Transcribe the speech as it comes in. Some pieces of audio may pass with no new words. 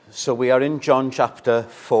So we are in John chapter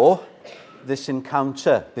 4, this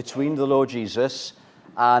encounter between the Lord Jesus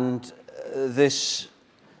and this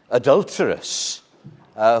adulteress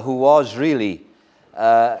who was really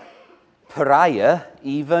pariah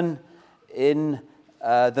even in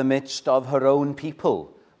the midst of her own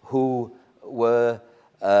people, who were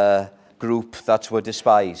a group that were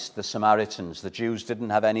despised, the Samaritans. The Jews didn't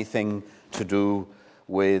have anything to do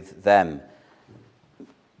with them.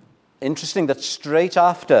 Interesting that straight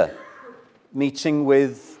after meeting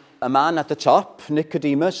with a man at the top,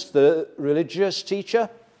 Nicodemus, the religious teacher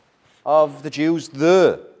of the Jews,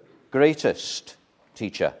 the greatest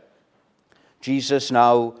teacher, Jesus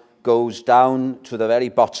now goes down to the very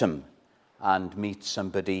bottom and meets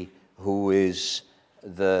somebody who is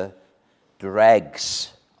the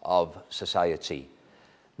dregs of society.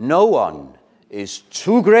 No one is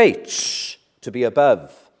too great to be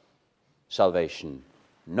above salvation.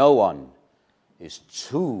 No one is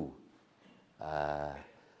too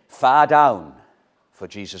far down for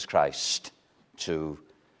Jesus Christ to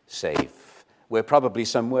save. We're probably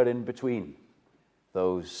somewhere in between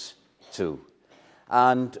those two.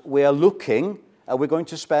 And we're going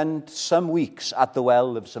to spend some weeks at the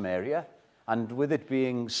well of Samaria. And with it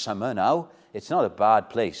being summer now, it's not a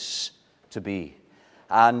bad place to be.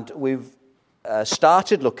 And we've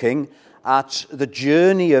started looking at the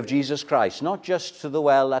journey of Jesus Christ, not just to the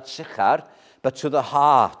well at Sychar, but to the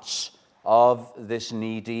heart of this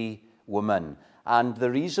needy woman. And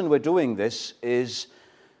the reason we're doing this is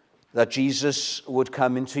that Jesus would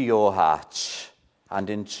come into your heart and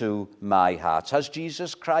into my heart. Has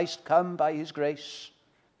Jesus Christ come by his grace?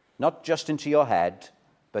 Not just into your head,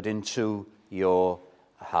 but into your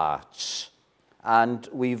heart. And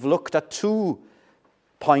we've looked at 2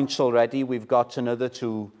 points already. We've got another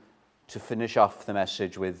 2 to finish off the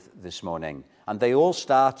message with this morning. And they all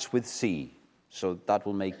start with C, so that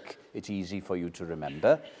will make it easy for you to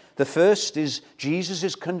remember. The first is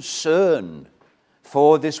Jesus' concern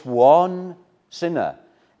for this one sinner.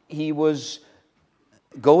 He was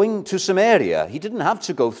going to Samaria. He didn't have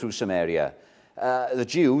to go through Samaria. The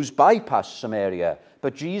Jews bypassed Samaria,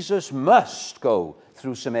 but Jesus must go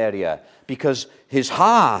through Samaria because his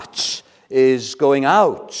heart is going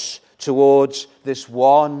out towards this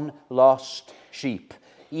one lost sheep.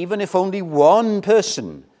 Even if only one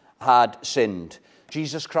person had sinned,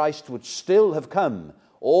 Jesus Christ would still have come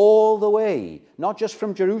all the way, not just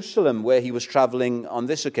from Jerusalem where he was traveling on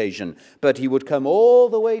this occasion, but he would come all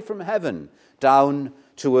the way from heaven down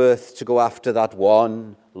to earth to go after that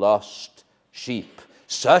one lost sheep.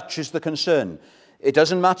 Such is the concern. It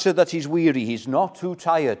doesn't matter that he's weary. He's not too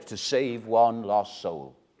tired to save one lost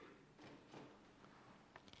soul.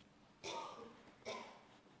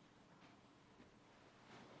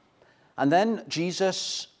 And then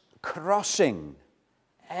Jesus crossing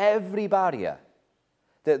every barrier.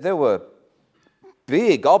 There were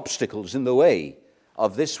big obstacles in the way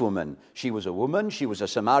of this woman. She was a woman, she was a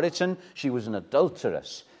Samaritan, she was an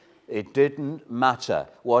adulteress. It didn't matter.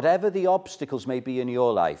 Whatever the obstacles may be in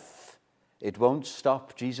your life, it won't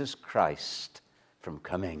stop Jesus Christ from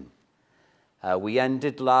coming. We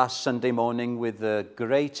ended last Sunday morning with the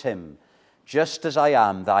great hymn, "Just as I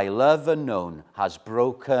am, thy love unknown has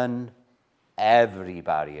broken every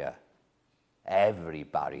barrier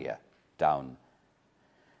down."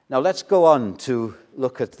 Now let's go on to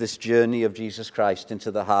look at this journey of Jesus Christ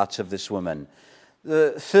into the heart of this woman.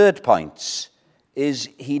 The third point is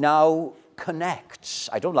he now connects.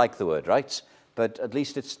 I don't like the word, right? But at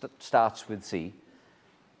least it starts with C.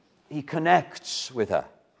 He connects with her.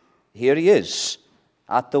 Here he is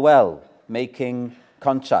at the well, making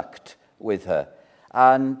contact with her.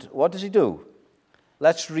 And what does he do?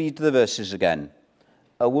 Let's read the verses again.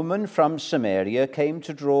 A woman from Samaria came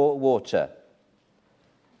to draw water.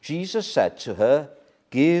 Jesus said to her,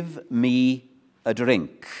 "Give me a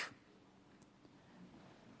drink."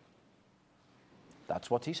 That's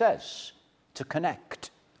what he says, to connect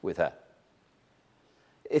with her.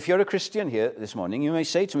 If you're a Christian here this morning, you may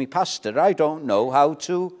say to me, "Pastor, I don't know how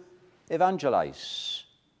to evangelize.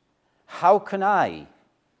 How can I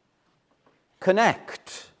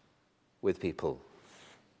connect with people?"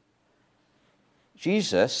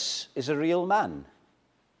 Jesus is a real man.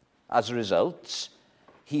 As a result,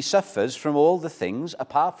 he suffers from all the things,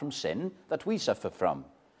 apart from sin, that we suffer from.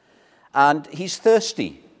 And he's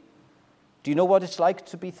thirsty. Do you know what it's like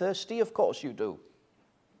to be thirsty? Of course you do.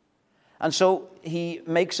 And so he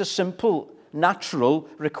makes a simple, natural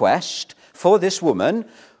request for this woman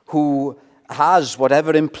who has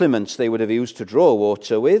whatever implements they would have used to draw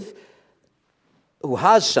water with, who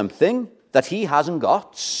has something that he hasn't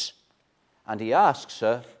got, and he asks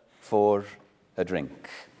her for a drink.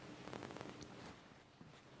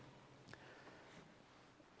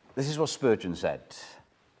 This is what Spurgeon said.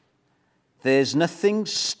 There's nothing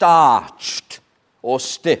starched or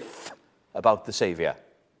stiff about the Saviour.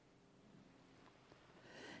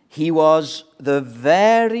 He was the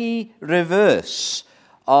very reverse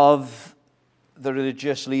of the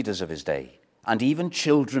religious leaders of his day. And even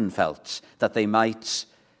children felt that they might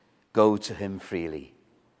go to him freely.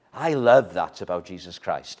 I love that about Jesus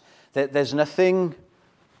Christ. There's nothing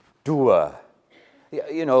dour.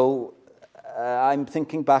 You know, I'm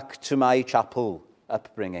thinking back to my chapel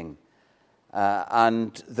upbringing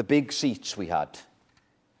and the big seats we had.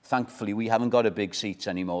 Thankfully, we haven't got a big seat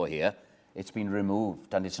anymore here. It's been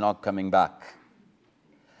removed and it's not coming back.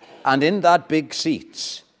 And in that big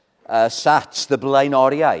seat sat the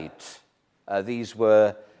blaenoriaid. These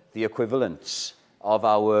were the equivalents of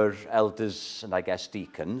our elders and I guess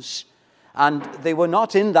deacons. And they were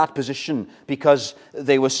not in that position because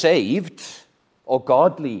they were saved or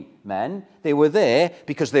godly men. They were there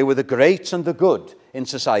because they were the great and the good in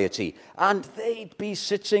society. And they'd be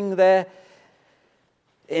sitting there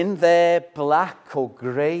in their black or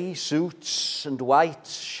grey suits and white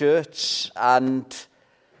shirts and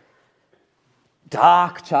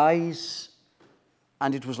dark ties,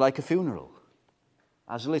 and it was like a funeral.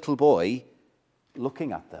 As a little boy,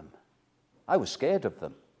 looking at them, I was scared of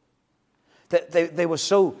them. They were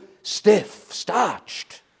so stiff,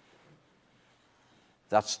 starched.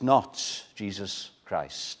 That's not Jesus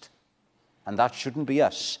Christ. And that shouldn't be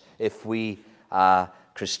us if we are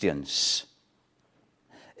Christians.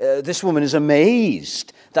 This woman is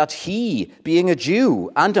amazed that he, being a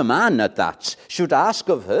Jew and a man at that, should ask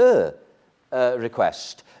of her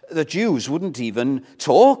request. The Jews wouldn't even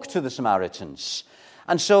talk to the Samaritans.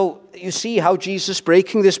 And so you see how Jesus,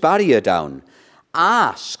 breaking this barrier down,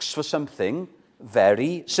 asks for something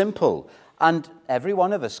very simple. And every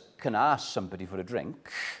one of us can ask somebody for a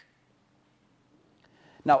drink.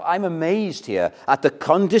 Now, I'm amazed here at the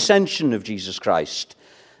condescension of Jesus Christ.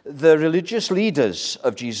 The religious leaders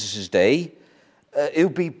of Jesus' day, it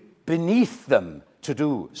would be beneath them to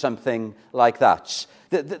do something like that.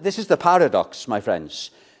 This is the paradox, my friends.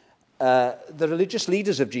 The religious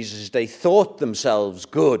leaders of Jesus' day thought themselves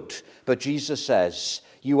good, but Jesus says,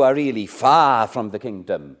 you are really far from the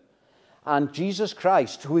kingdom. And Jesus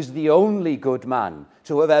Christ, who is the only good man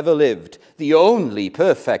to have ever lived, the only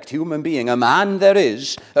perfect human being, a man there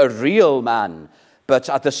is, a real man, but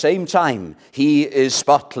at the same time, he is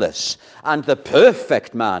spotless. And the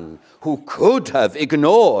perfect man who could have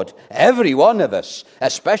ignored every one of us,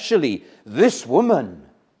 especially this woman,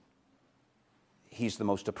 he's the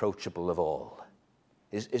most approachable of all.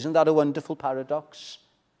 Isn't that a wonderful paradox?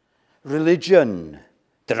 Religion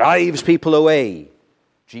drives people away.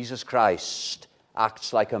 Jesus Christ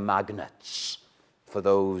acts like a magnet for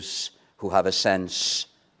those who have a sense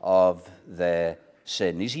of their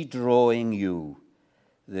sin. Is he drawing you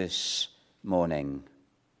this morning?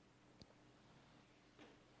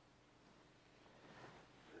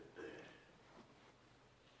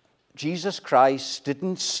 Jesus Christ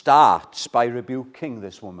didn't start by rebuking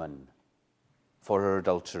this woman for her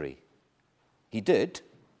adultery. He did,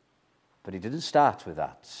 but he didn't start with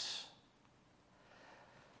that.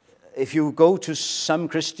 If you go to some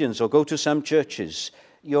Christians or go to some churches,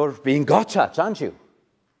 you're being got at, aren't you?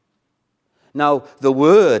 Now, the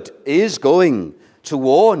word is going to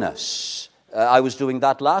warn us. I was doing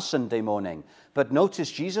that last Sunday morning. But notice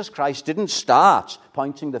Jesus Christ didn't start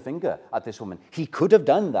pointing the finger at this woman. He could have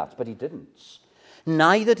done that, but he didn't.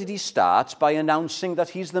 Neither did he start by announcing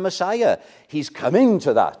that he's the Messiah. He's coming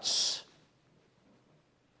to that.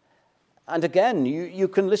 And again, you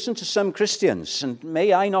can listen to some Christians, and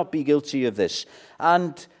may I not be guilty of this,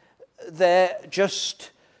 and they're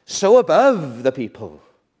just so above the people.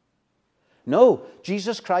 No,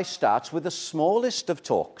 Jesus Christ starts with the smallest of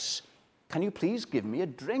talks. Can you please give me a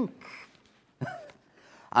drink?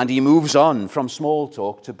 And he moves on from small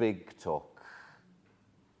talk to big talk.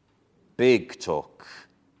 Big talk.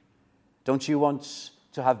 Don't you want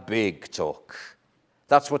to have big talk?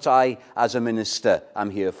 That's what I, as a minister, am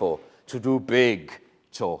here for. To do big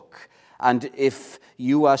talk. And if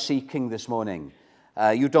you are seeking this morning,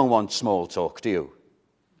 you don't want small talk, do you?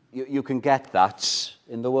 You can get that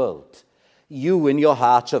in the world. You, in your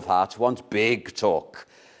heart of hearts, want big talk.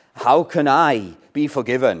 How can I be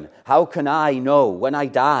forgiven? How can I know when I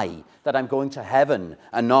die that I'm going to heaven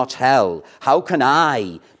and not hell? How can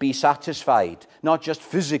I be satisfied, not just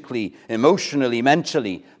physically, emotionally,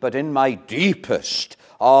 mentally, but in my deepest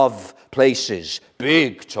of places?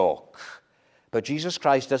 Big talk. But Jesus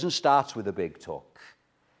Christ doesn't start with a big talk.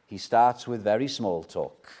 He starts with very small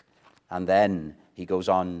talk. And then he goes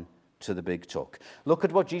on to the big talk. Look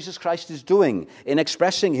at what Jesus Christ is doing in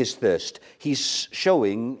expressing his thirst. He's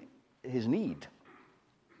showing his need.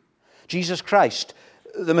 Jesus Christ,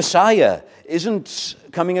 the Messiah, isn't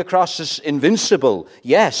coming across as invincible.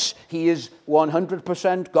 Yes, he is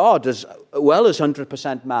 100% God as well as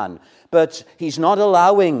 100% man. But he's not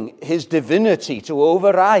allowing his divinity to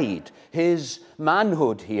override his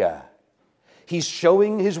manhood here. He's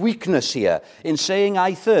showing his weakness here in saying,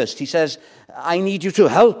 I thirst. He says, I need you to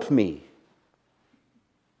help me.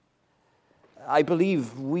 I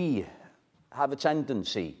believe we have a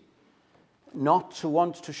tendency not to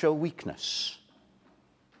want to show weakness.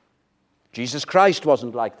 Jesus Christ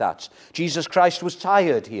wasn't like that. Jesus Christ was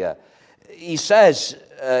tired here. He says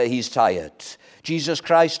he's tired. Jesus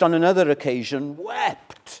Christ on another occasion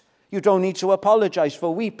wept. You don't need to apologize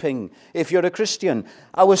for weeping if you're a Christian.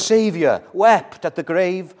 Our Savior wept at the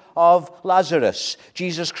grave of Lazarus.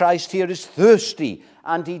 Jesus Christ here is thirsty,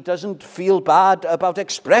 and he doesn't feel bad about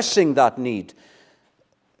expressing that need.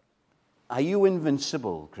 Are you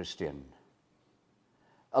invincible, Christian?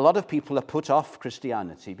 A lot of people are put off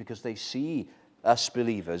Christianity because they see us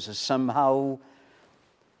believers as somehow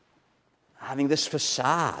having this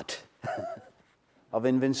facade of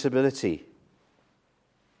invincibility.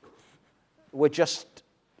 We're just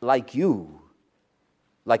like you,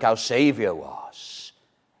 like our Savior was,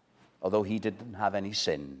 although he didn't have any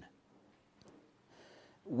sin.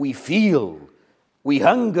 We feel, we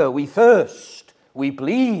hunger, we thirst, we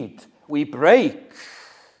bleed, we break,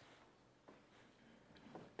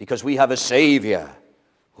 because we have a Savior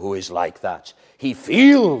who is like that. He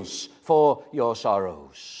feels for your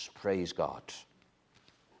sorrows. Praise God.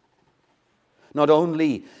 Not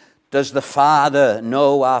only does the Father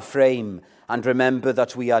know our frame and remember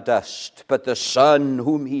that we are dust, but the Son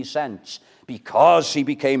whom he sent, because he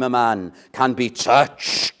became a man, can be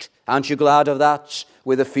touched. Aren't you glad of that?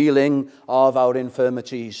 With a feeling of our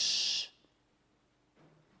infirmities.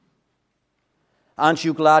 Aren't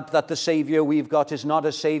you glad that the Savior we've got is not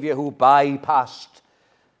a Savior who bypassed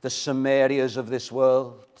the Samarias of this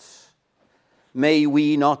world? May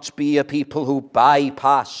we not be a people who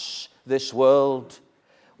bypass this world.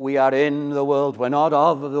 We are in the world. We're not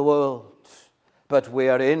of the world, but we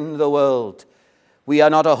are in the world. We are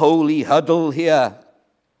not a holy huddle here.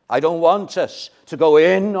 I don't want us to go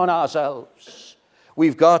in on ourselves.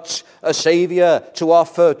 We've got a Savior to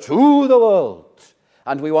offer to the world.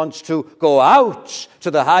 And we want to go out to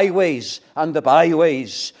the highways and the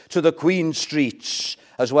byways, to the Queen Streets,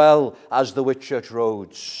 as well as the Whitchurch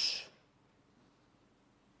roads.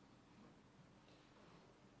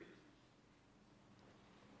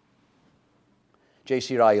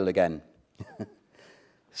 J.C. Ryle again.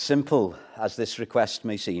 Simple as this request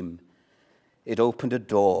may seem, it opened a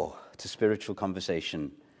door to spiritual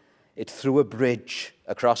conversation. It threw a bridge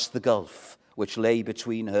across the gulf which lay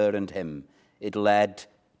between her and him. It led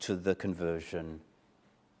to the conversion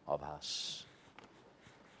of us.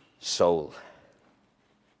 Soul.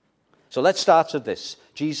 So let's start with this.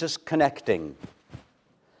 Jesus connecting.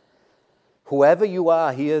 Whoever you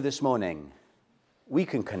are here this morning, we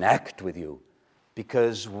can connect with you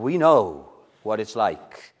because we know what it's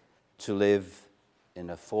like to live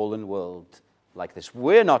in a fallen world like this.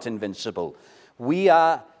 We're not invincible. We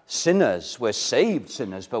are sinners. We're saved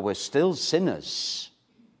sinners, but we're still sinners.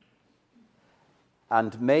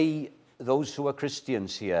 And may those who are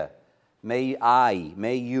Christians here, may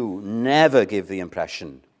you never give the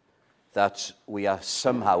impression that we are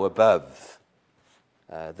somehow above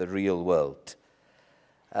the real world.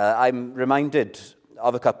 I'm reminded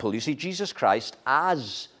of a couple. You see, Jesus Christ,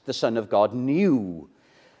 as the Son of God, knew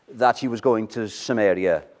that he was going to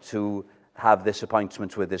Samaria to have this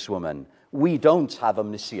appointment with this woman. We don't have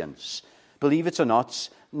omniscience. Believe it or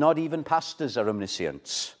not even pastors are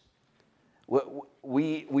omniscient.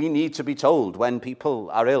 We need to be told when people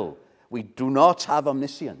are ill. We do not have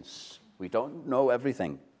omniscience. We don't know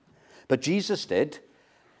everything. But Jesus did.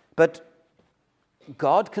 But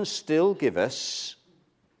God can still give us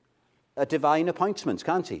a divine appointment,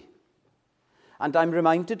 can't he? And I'm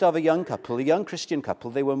reminded of a young Christian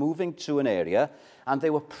couple. They were moving to an area and they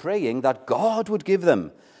were praying that God would give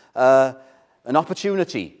them an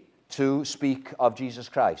opportunity to speak of Jesus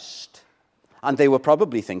Christ. And they were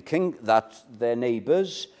probably thinking that their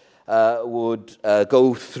neighbors would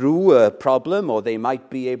go through a problem, or they might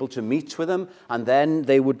be able to meet with them, and then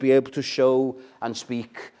they would be able to show and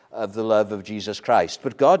speak of the love of Jesus Christ.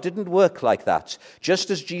 But God didn't work like that.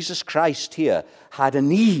 Just as Jesus Christ here had a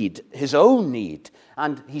need, his own need,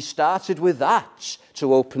 and he started with that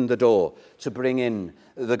to open the door, to bring in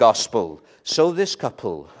the gospel. So this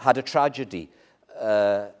couple had a tragedy.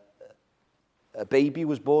 a baby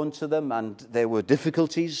was born to them, and there were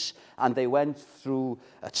difficulties, and they went through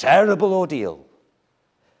a terrible ordeal.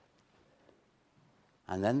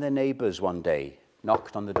 And then their neighbors one day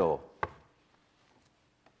knocked on the door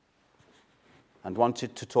and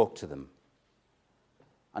wanted to talk to them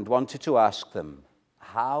and wanted to ask them,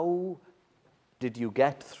 how did you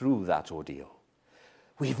get through that ordeal?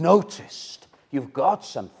 We've noticed you've got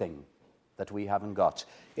something that we haven't got.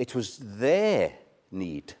 It was their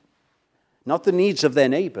need, not the needs of their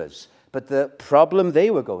neighbors, but the problem they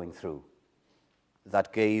were going through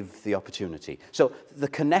that gave the opportunity. So the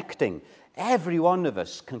connecting, every one of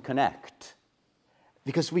us can connect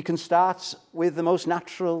because we can start with the most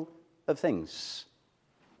natural of things.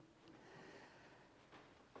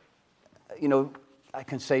 You know, I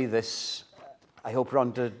can say this, I hope,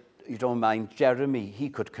 Rhonda, you don't mind. Jeremy, he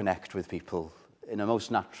could connect with people in a most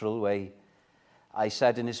natural way. I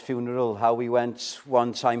said in his funeral how we went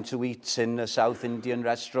one time to eat in a South Indian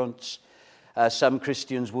restaurant. Some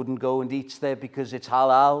Christians wouldn't go and eat there because it's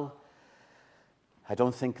halal. I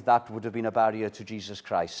don't think that would have been a barrier to Jesus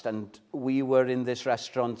Christ. And we were in this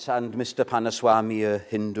restaurant, and Mr. Panaswamy, a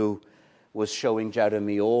Hindu, was showing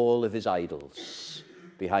Jeremy all of his idols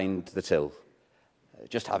behind the till.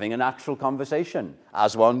 Just having a natural conversation,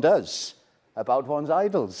 as one does, about one's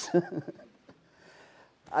idols.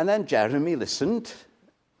 And then Jeremy listened.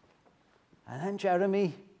 And then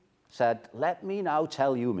Jeremy said, let me now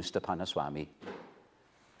tell you, Mr. Panaswamy,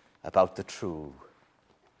 about the true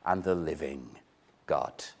and the living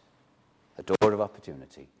God. A door of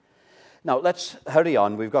opportunity. Now, let's hurry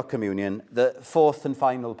on. We've got communion. The fourth and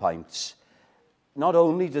final point. Not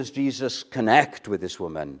only does Jesus connect with this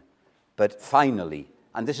woman, but finally,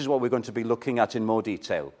 and this is what we're going to be looking at in more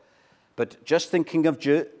detail, but just thinking of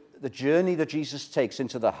the journey that Jesus takes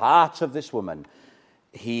into the heart of this woman,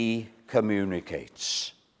 he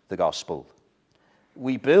communicates the gospel.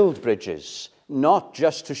 We build bridges, not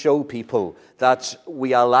just to show people that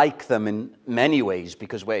we are like them in many ways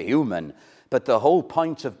because we're human, but the whole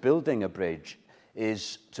point of building a bridge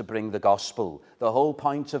is to bring the gospel. The whole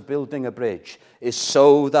point of building a bridge is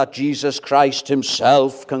so that Jesus Christ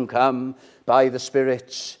himself can come by the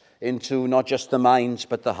Spirit into not just the minds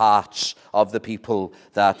but the hearts of the people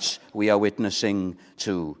that we are witnessing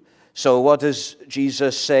to. So what does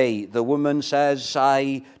Jesus say? The woman says,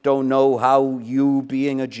 I don't know how you,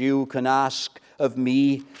 being a Jew, can ask of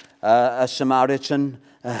me, a Samaritan.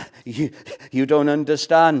 You don't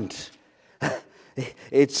understand.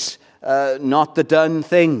 It's not the done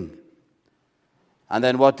thing. And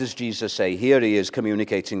then what does Jesus say? Here he is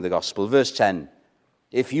communicating the gospel. Verse 10.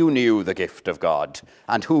 If you knew the gift of God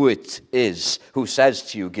and who it is who says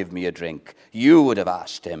to you, give me a drink, you would have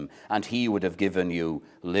asked him and he would have given you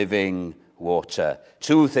living water.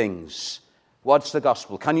 Two things. What's the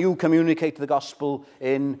gospel? Can you communicate the gospel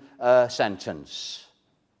in a sentence?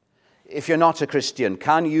 If you're not a Christian,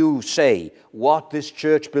 can you say what this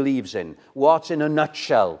church believes in? What, in a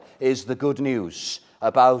nutshell, is the good news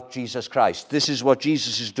about Jesus Christ? This is what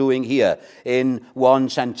Jesus is doing here in one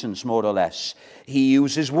sentence, more or less. He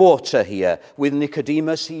uses water here. With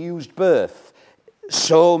Nicodemus, he used birth.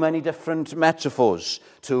 So many different metaphors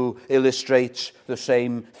to illustrate the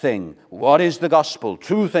same thing. What is the gospel?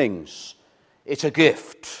 Two things. It's a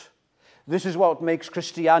gift. This is what makes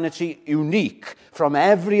Christianity unique from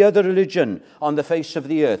every other religion on the face of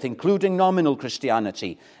the earth, including nominal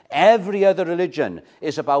Christianity. Every other religion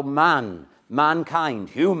is about mankind,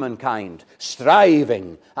 humankind,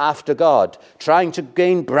 striving after God, trying to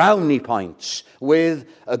gain brownie points with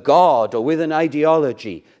a God or with an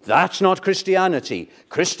ideology. That's not Christianity.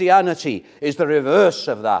 Christianity is the reverse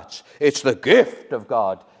of that. It's the gift of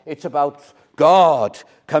God. It's about God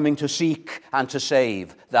coming to seek and to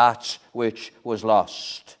save that which was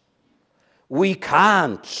lost. We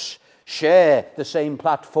can't share the same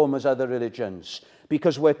platform as other religions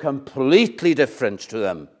because we're completely different to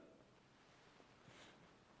them.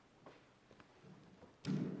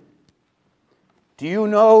 Do you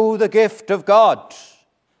know the gift of God?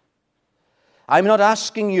 I'm not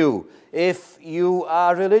asking you if you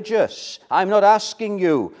are religious. I'm not asking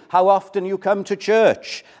you how often you come to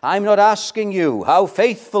church. I'm not asking you how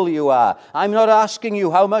faithful you are. I'm not asking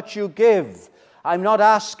you how much you give. I'm not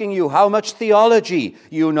asking you how much theology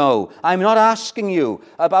you know. I'm not asking you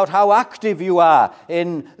about how active you are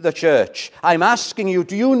in the church. I'm asking you,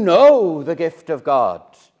 do you know the gift of God?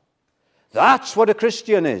 That's what a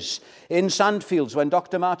Christian is. In Sandfields, when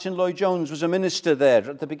Dr. Martin Lloyd-Jones was a minister there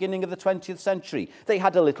at the beginning of the 20th century, they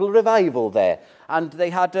had a little revival there, and they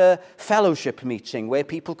had a fellowship meeting where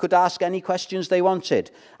people could ask any questions they wanted.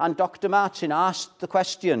 And Dr. Martin asked the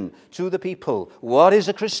question to the people, what is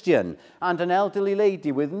a Christian? And an elderly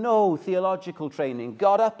lady with no theological training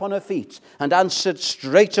got up on her feet and answered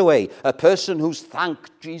straight away, a person who's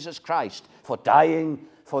thanked Jesus Christ for dying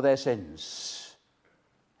for their sins.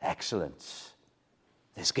 Excellent.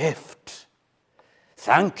 This gift.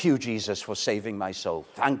 Thank you, Jesus, for saving my soul.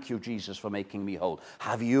 Thank you, Jesus, for making me whole.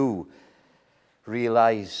 Have you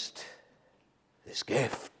realized this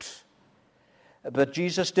gift? But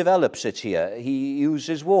Jesus develops it here. He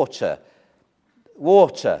uses water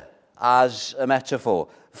as a metaphor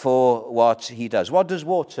for what he does. What does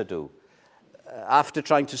water do? After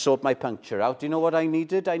trying to sort my puncture out, do you know what I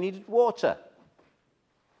needed? I needed water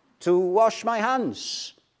to wash my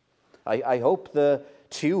hands. I hope the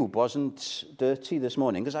tube wasn't dirty this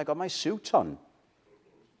morning because I got my suit on.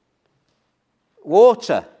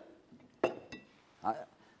 Water.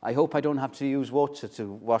 I hope I don't have to use water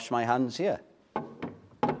to wash my hands here.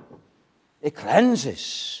 It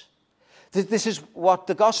cleanses. This is what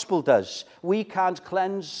the gospel does. We can't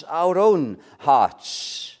cleanse our own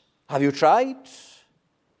hearts. Have you tried?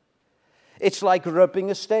 It's like rubbing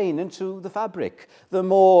a stain into the fabric. The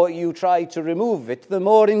more you try to remove it, the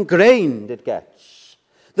more ingrained it gets.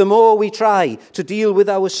 The more we try to deal with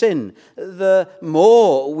our sin, the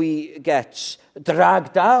more we get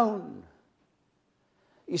dragged down.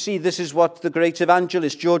 You see, this is what the great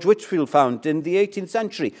evangelist George Whitefield found in the 18th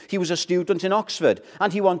century. He was a student in Oxford,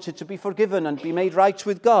 and he wanted to be forgiven and be made right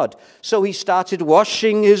with God. So he started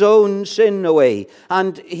washing his own sin away,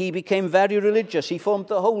 and he became very religious. He formed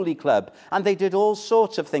the Holy Club, and they did all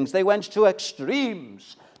sorts of things. They went to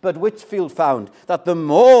extremes. But Whitefield found that the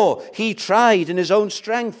more he tried in his own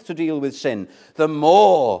strength to deal with sin, the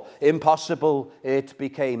more impossible it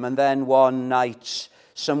became. And then one night,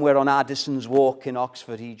 somewhere on Addison's Walk in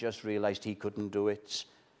Oxford, he just realized he couldn't do it.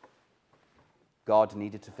 God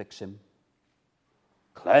needed to fix him.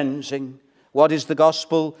 Cleansing. What is the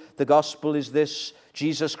gospel? The gospel is this: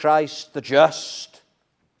 Jesus Christ, the just,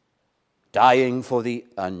 dying for the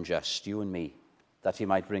unjust, you and me, that he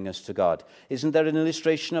might bring us to God. Isn't there an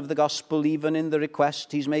illustration of the gospel even in the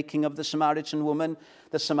request he's making of the Samaritan woman?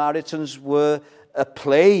 The Samaritans were a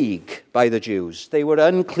plague by the Jews. They were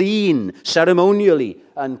unclean, ceremonially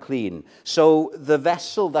unclean. So the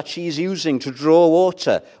vessel that she's using to draw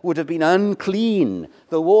water would have been unclean.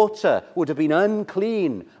 The water would have been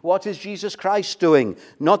unclean. What is Jesus Christ doing?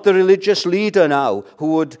 Not the religious leader now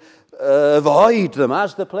who would avoid them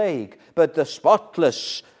as the plague, but the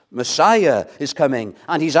spotless Messiah is coming,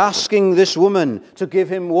 and he's asking this woman to give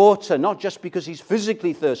him water, not just because he's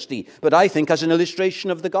physically thirsty, but I think as an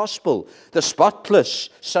illustration of the gospel. The spotless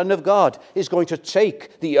Son of God is going to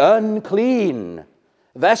take the unclean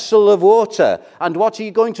vessel of water, and what's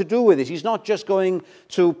he going to do with it? He's not just going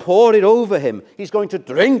to pour it over him. He's going to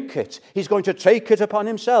drink it. He's going to take it upon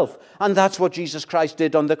himself. And that's what Jesus Christ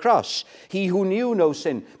did on the cross. He who knew no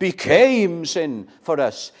sin became sin for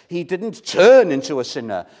us. He didn't turn into a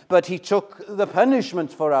sinner, but he took the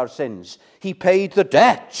punishment for our sins. He paid the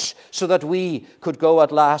debt so that we could go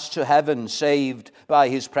at last to heaven, saved by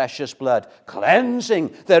his precious blood.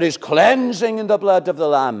 Cleansing. There is cleansing in the blood of the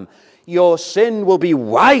Lamb. Your sin will be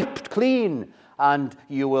wiped clean, and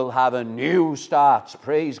you will have a new start.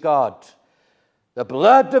 Praise God. The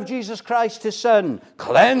blood of Jesus Christ, his Son,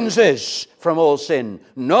 cleanses from all sin.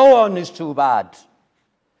 No one is too bad.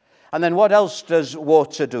 And then what else does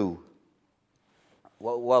water do?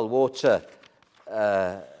 Well, water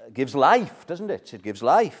gives life, doesn't it? It gives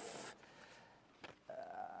life.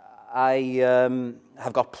 I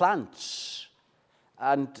have got plants,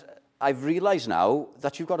 and I've realized now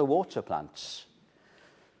that you've got to water plants.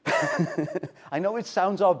 I know it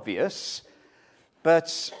sounds obvious,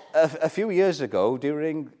 but a few years ago,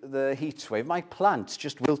 during the heat wave, my plants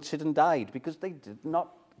just wilted and died because they did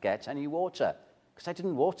not get any water, because I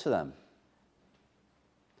didn't water them.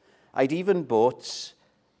 I'd even bought,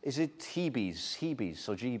 is it Hebes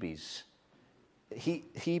or Jeebies?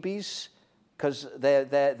 Hebes, because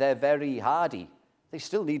they're very hardy. They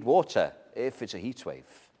still need water if it's a heat wave.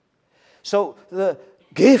 So the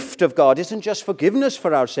gift of God isn't just forgiveness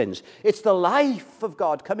for our sins. It's the life of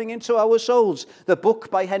God coming into our souls. The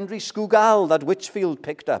book by Henry Scougal that Whitefield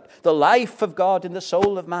picked up. The life of God in the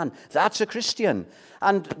soul of man. That's a Christian.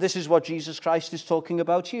 And this is what Jesus Christ is talking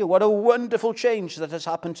about here. What a wonderful change that has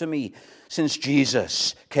happened to me since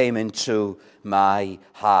Jesus came into my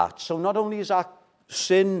heart. So not only is our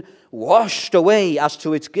sin washed away as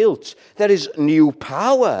to its guilt. There is new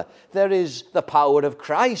power. There is the power of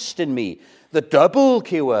Christ in me. The double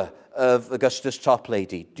cure of Augustus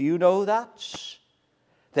Toplady. Do you know that?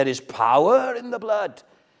 There is power in the blood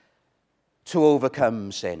to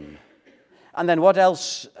overcome sin. And then what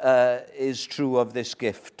else is true of this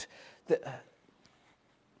gift?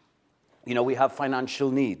 We have financial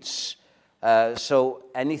needs. So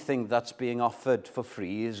anything that's being offered for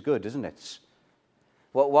free is good, isn't it?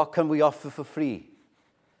 What can we offer for free?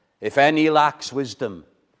 If any lacks wisdom,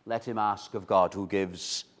 let him ask of God, who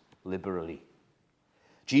gives liberally.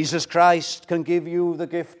 Jesus Christ can give you the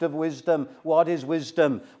gift of wisdom. What is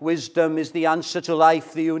wisdom? Wisdom is the answer to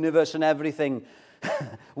life, the universe, and everything.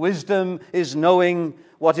 Wisdom is knowing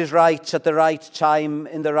what is right at the right time,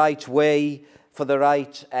 in the right way, for the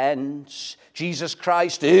right ends. Jesus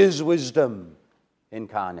Christ is wisdom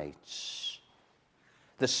incarnate.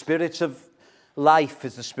 The Spirit of life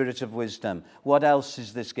is the Spirit of wisdom. What else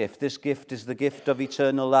is this gift? This gift is the gift of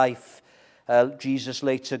eternal life. Jesus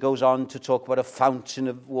later goes on to talk about a fountain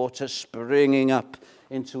of water springing up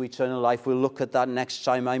into eternal life. We'll look at that next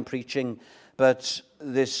time I'm preaching. But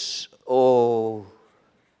this,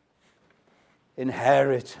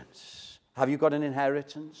 inheritance. Have you got an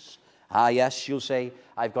inheritance? Yes, you'll say,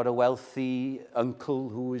 I've got a wealthy uncle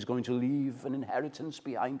who is going to leave an inheritance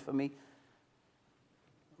behind for me.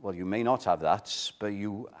 Well, you may not have that, but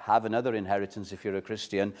you have another inheritance if you're a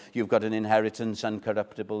Christian. You've got an inheritance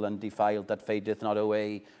uncorruptible, undefiled, that fadeth not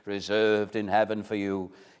away, reserved in heaven for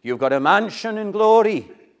you. You've got a mansion in glory.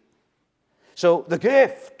 So the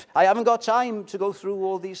gift, I haven't got time to go through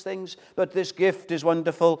all these things, but this gift is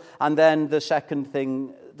wonderful. And then the second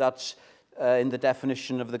thing that's in the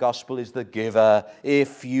definition of the gospel is the giver.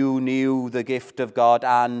 If you knew the gift of God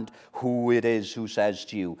and who it is who says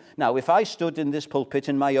to you. Now, if I stood in this pulpit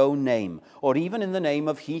in my own name, or even in the name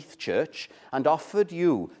of Heath Church, and offered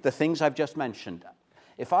you the things I've just mentioned,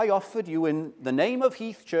 if I offered you in the name of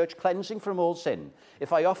Heath Church cleansing from all sin,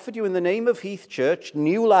 if I offered you in the name of Heath Church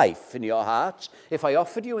new life in your heart, if I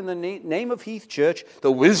offered you in the name of Heath Church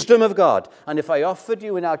the wisdom of God, and if I offered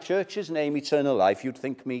you in our church's name eternal life, you'd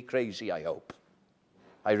think me crazy, I hope.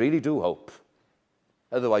 I really do hope.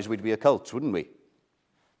 Otherwise we'd be a cult, wouldn't we?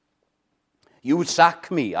 You would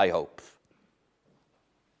sack me, I hope.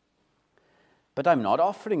 But I'm not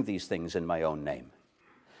offering these things in my own name.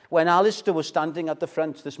 When Alistair was standing at the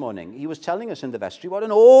front this morning, he was telling us in the vestry what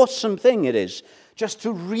an awesome thing it is just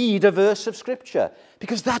to read a verse of Scripture,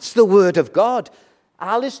 because that's the Word of God.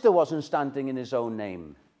 Alistair wasn't standing in his own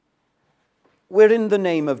name. We're in the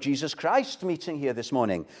name of Jesus Christ meeting here this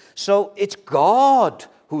morning. So it's God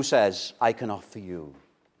who says, I can offer you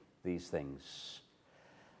these things.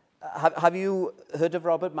 Have you heard of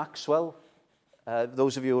Robert Maxwell?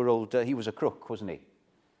 Those of you who are older, he was a crook, wasn't he?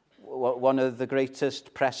 One of the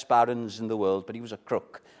greatest press barons in the world, but he was a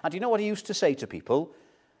crook. And do you know what he used to say to people?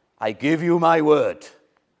 I give you my word.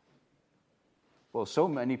 Well, so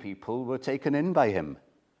many people were taken in by him.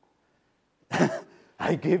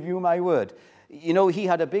 I give you my word. You know, he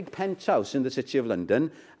had a big penthouse in the city of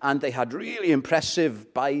London, and they had really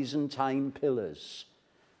impressive Byzantine pillars.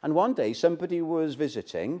 And one day somebody was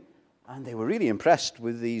visiting, and they were really impressed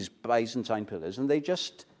with these Byzantine pillars, and they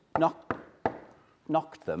just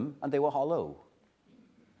knocked them, and they were hollow.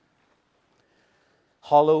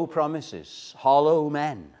 Hollow promises, hollow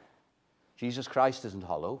men. Jesus Christ isn't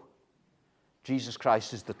hollow. Jesus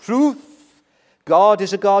Christ is the truth. God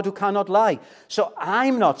is a God who cannot lie. So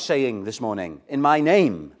I'm not saying this morning, in my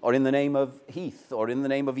name, or in the name of Heath, or in the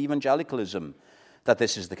name of evangelicalism, that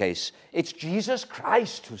this is the case. It's Jesus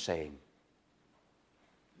Christ who's saying.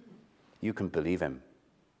 You can believe him.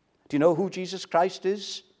 Do you know who Jesus Christ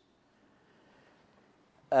is?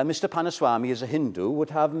 Mr. Panaswamy, as a Hindu, would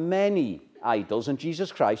have many idols, and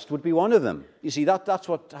Jesus Christ would be one of them. You see, that's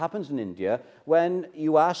what happens in India. When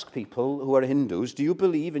you ask people who are Hindus, do you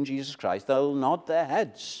believe in Jesus Christ? They'll nod their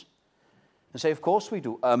heads and say, of course we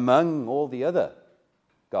do, among all the other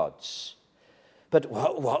gods. But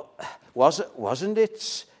wasn't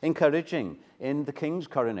it encouraging in the king's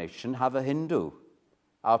coronation have a Hindu,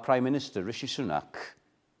 our Prime Minister, Rishi Sunak?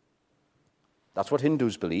 That's what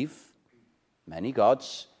Hindus believe. Many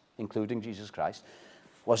gods, including Jesus Christ.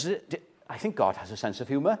 I think God has a sense of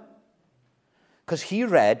humor. Because he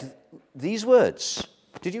read these words.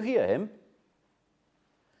 Did you hear him?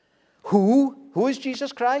 Who is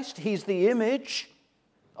Jesus Christ? He's the image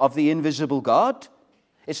of the invisible God.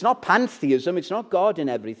 It's not pantheism. It's not God in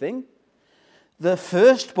everything. the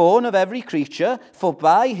firstborn of every creature, for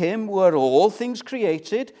by him were all things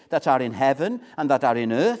created that are in heaven and that are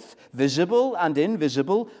in earth, visible and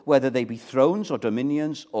invisible, whether they be thrones or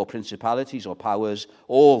dominions or principalities or powers.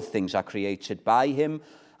 All things are created by him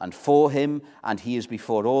and for him, and he is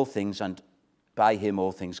before all things, and by him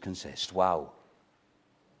all things consist. Wow.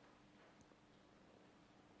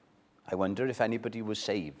 I wonder if anybody was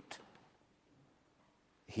saved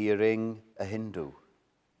hearing a Hindu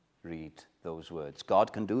read those words.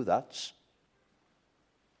 God can do that.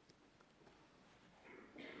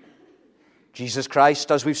 Jesus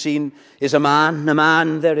Christ, as we've seen, is a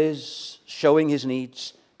man there is, showing his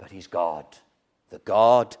needs, but he's God, the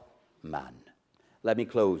God-man. Let me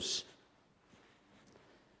close.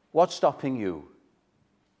 What's stopping you?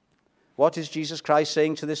 What is Jesus Christ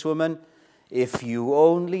saying to this woman? If you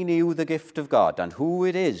only knew the gift of God and who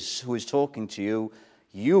it is who is talking to you,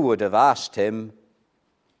 you would have asked him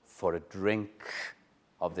for a drink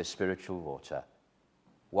of this spiritual water.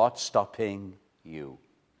 What's stopping you?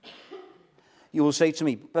 You will say to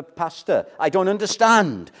me, but Pastor, I don't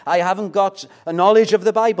understand. I haven't got a knowledge of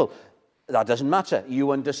the Bible. That doesn't matter.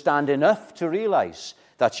 You understand enough to realize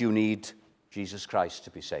that you need Jesus Christ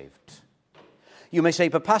to be saved. You may say,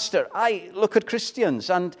 but Pastor, I look at Christians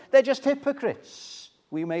and they're just hypocrites.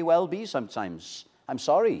 We may well be sometimes. I'm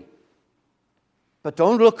sorry. But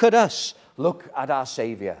don't look at us. Look at our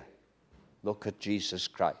Savior. Look at Jesus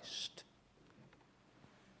Christ.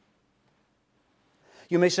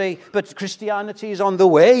 You may say, but Christianity is on the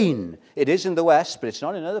wane. It is in the West, but it's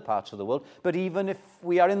not in other parts of the world. But even if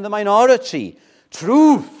we are in the minority,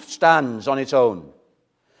 truth stands on its own.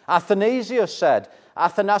 Athanasius said,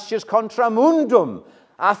 Athanasius contra mundum.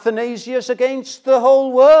 Athanasius against the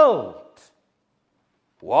whole world.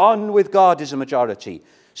 One with God is a majority.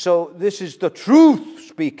 So this is the truth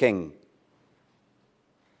speaking.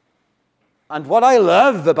 And what I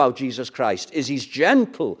love about Jesus Christ is he's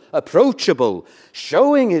gentle, approachable,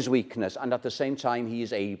 showing his weakness, and at the same time he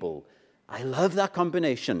is able. I love that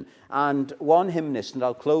combination. And one hymnist, and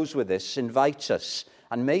I'll close with this, invites us,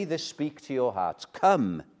 and may this speak to your hearts.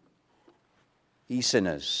 Come, ye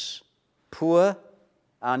sinners, poor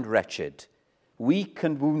and wretched, weak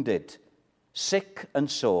and wounded, sick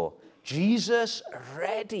and sore. Jesus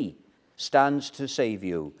ready stands to save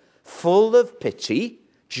you, full of pity,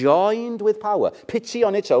 joined with power. Pity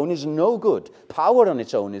on its own is no good. Power on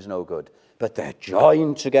its own is no good. But they're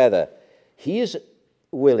joined together. He is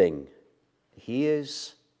willing. He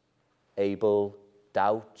is able.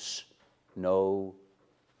 Doubts no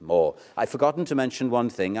more. I've forgotten to mention one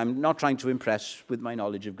thing. I'm not trying to impress with my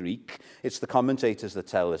knowledge of Greek. It's the commentators that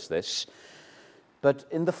tell us this. But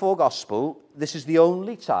in the four gospel, this is the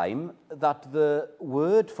only time that the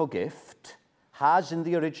word for gift has in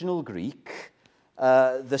the original Greek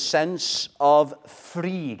the sense of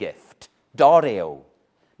free gift, doreo.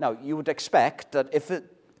 Now, you would expect that if a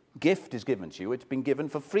gift is given to you, it's been given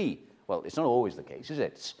for free. Well, it's not always the case, is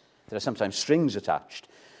it? There are sometimes strings attached.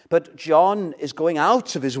 But John is going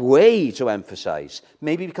out of his way to emphasize,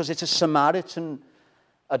 maybe because it's a Samaritan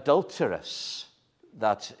adulteress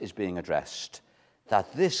that is being addressed,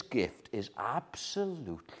 that this gift is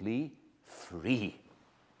absolutely free.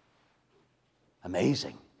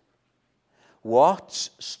 Amazing.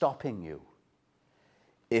 What's stopping you?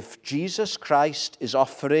 If Jesus Christ is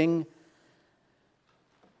offering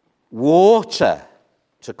water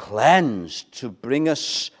to cleanse, to bring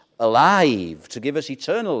us alive, to give us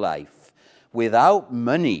eternal life without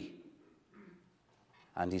money,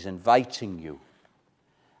 and he's inviting you,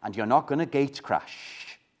 and you're not going to gate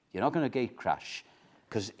crash. You're not going to gate crash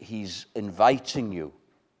because he's inviting you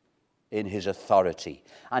in his authority.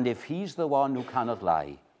 And if he's the one who cannot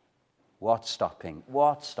lie, what's stopping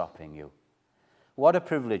you? What a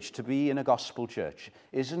privilege to be in a gospel church.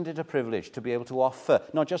 Isn't it a privilege to be able to offer,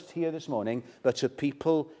 not just here this morning, but to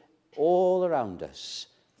people all around us,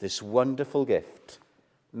 this wonderful gift?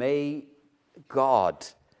 May God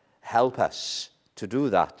help us to do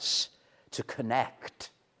that, to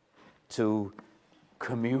connect, to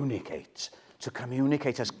communicate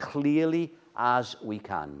as clearly as we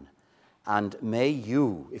can. And may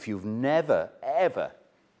you, if you've never, ever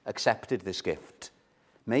accepted this gift,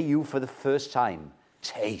 may you for the first time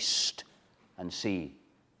taste and see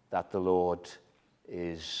that the Lord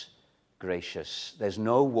is gracious. There's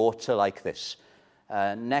no water like this.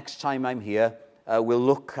 Next time I'm here, we'll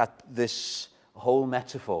look at this whole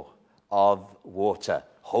metaphor of water,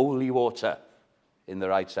 holy water, in the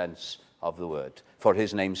right sense of the word, for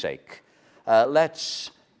his name's sake.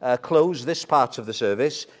 Let's close this part of the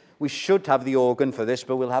service. We should have the organ for this,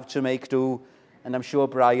 but we'll have to make do, and I'm sure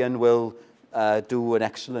Brian will do an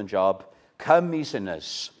excellent job. Come, ye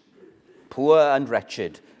sinners, poor and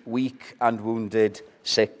wretched, weak and wounded,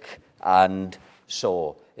 sick and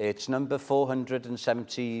sore. It's number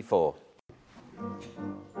 474.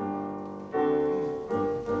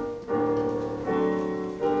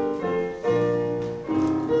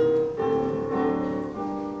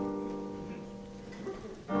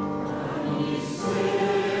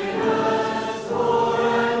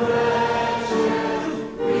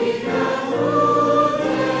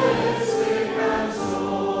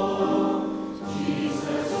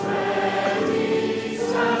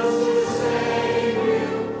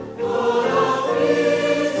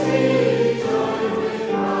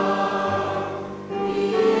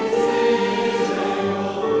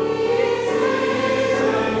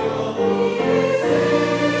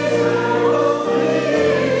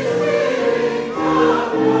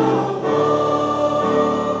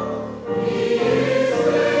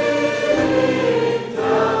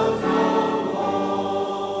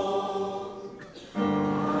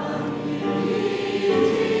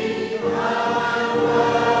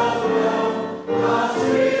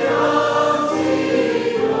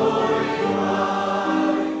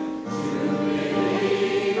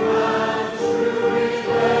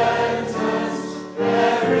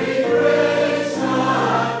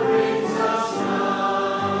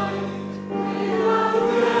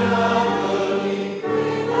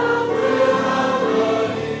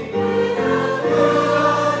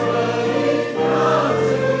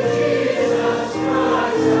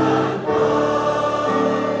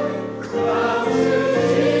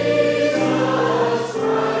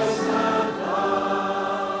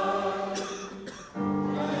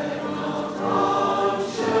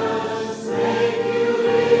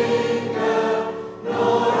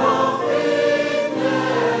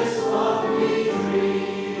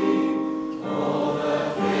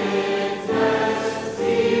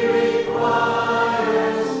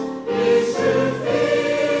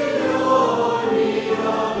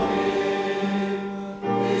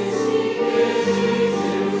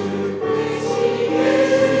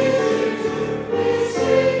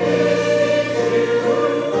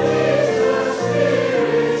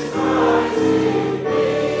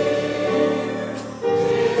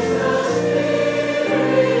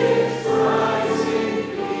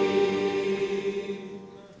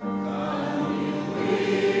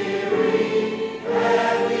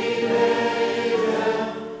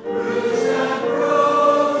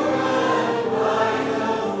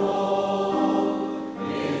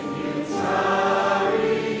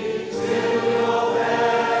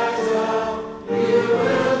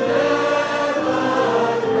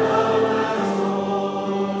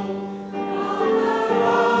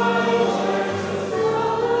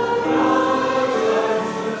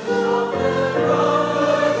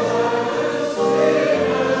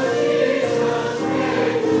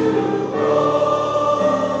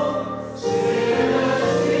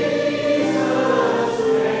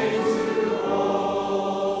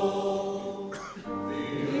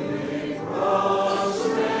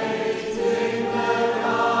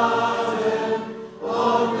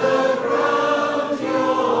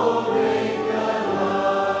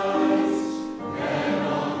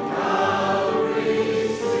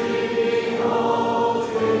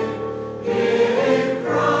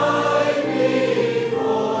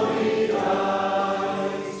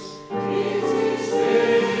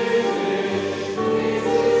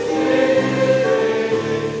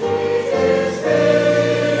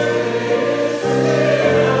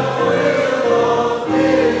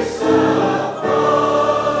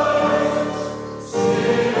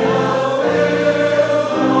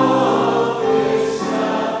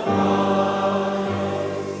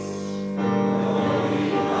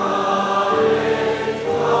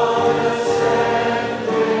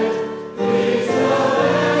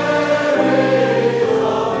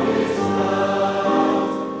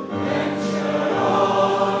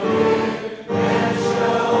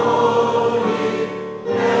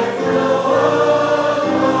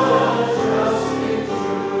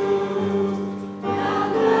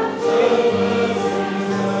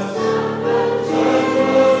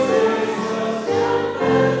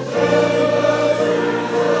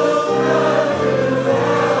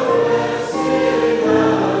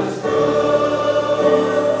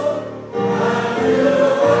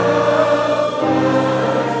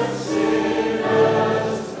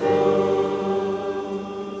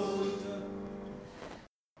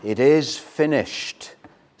 It is finished.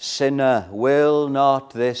 Sinner, will not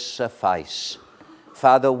this suffice?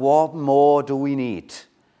 Father, what more do we need?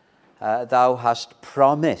 Thou hast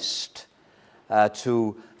promised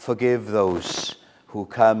to forgive those who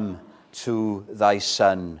come to thy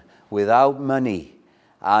Son without money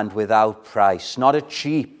and without price. Not a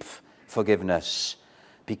cheap forgiveness,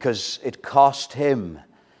 because it cost him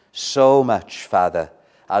so much, Father,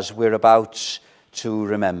 as we're about to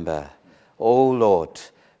remember. Oh Lord,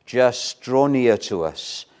 just draw near to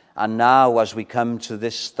us. And now as we come to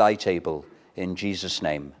this thy table, in Jesus'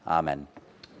 name, amen.